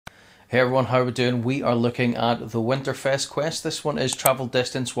Hey everyone, how are we doing? We are looking at the Winterfest quest. This one is travel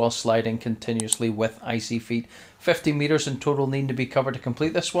distance while sliding continuously with Icy Feet. 50 meters in total need to be covered to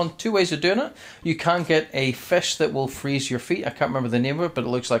complete this one. Two ways of doing it. You can get a fish that will freeze your feet. I can't remember the name of it, but it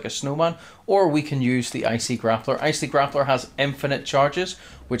looks like a snowman. Or we can use the Icy Grappler. Icy Grappler has infinite charges,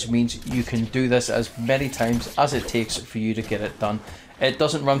 which means you can do this as many times as it takes for you to get it done. It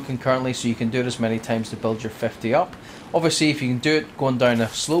doesn't run concurrently, so you can do it as many times to build your 50 up. Obviously, if you can do it going down a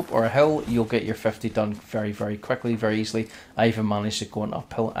slope or a hill, you'll get your 50 done very, very quickly, very easily. I even managed it going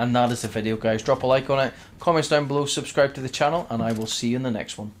uphill. And that is the video, guys. Drop a like on it, comments down below, subscribe to the channel, and I will see you in the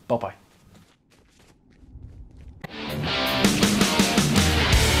next one. Bye-bye.